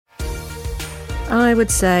I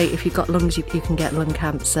would say if you've got lungs, you can get lung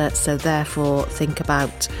cancer. So therefore, think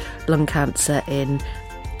about lung cancer in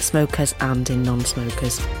smokers and in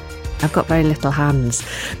non-smokers. I've got very little hands.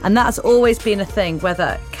 And that's always been a thing,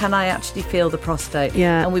 whether can I actually feel the prostate?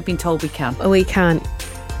 Yeah. And we've been told we can. We can.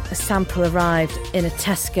 A sample arrived in a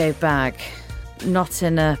Tesco bag, not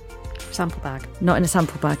in a... Sample bag. Not in a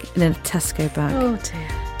sample bag, in a Tesco bag. Oh dear.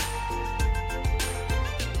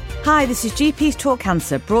 Hi, this is GPs Talk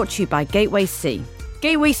Cancer, brought to you by Gateway C.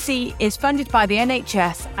 Gateway C is funded by the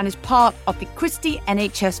NHS and is part of the Christie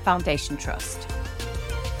NHS Foundation Trust.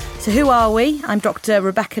 So who are we? I'm Dr.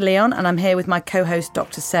 Rebecca Leon, and I'm here with my co-host,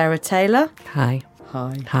 Dr. Sarah Taylor. Hi.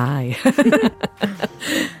 Hi.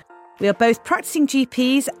 We are both practicing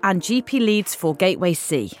GPs and GP leads for Gateway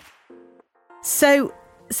C. So,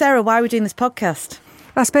 Sarah, why are we doing this podcast?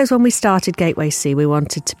 I suppose when we started Gateway C, we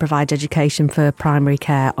wanted to provide education for primary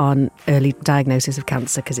care on early diagnosis of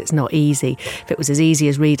cancer because it's not easy. If it was as easy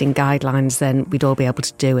as reading guidelines, then we'd all be able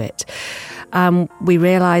to do it. We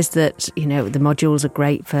realised that, the modules are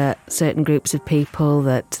great for certain groups of people,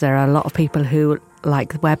 that there are a lot of people who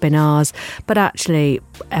like the webinars, but actually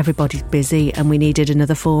everybody's busy and we needed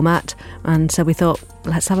another format. And so we thought,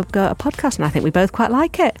 let's have a go at a podcast. And I think we both quite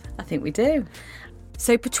like it. I think we do.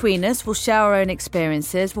 So between us, we'll share our own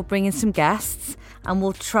experiences, we'll bring in some guests, and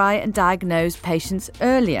we'll try and diagnose patients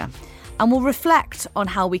earlier. And we'll reflect on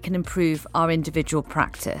how we can improve our individual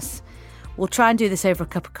practice. We'll try and do this over a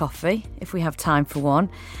cup of coffee, if we have time for one.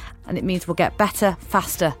 And it means we'll get better,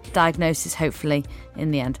 faster diagnosis, hopefully, in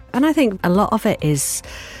the end. And I think a lot of it is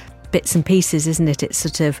bits and pieces, isn't it? It's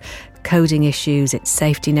sort of coding issues, it's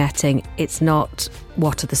safety netting, it's not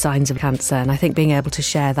what are the signs of cancer. And I think being able to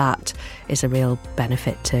share that is a real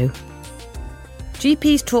benefit too.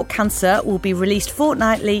 GPs Talk Cancer will be released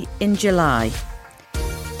fortnightly in July.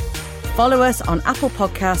 Follow us on Apple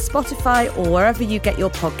Podcasts, Spotify, or wherever you get your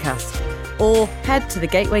podcasts, or head to the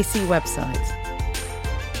Gateway C website.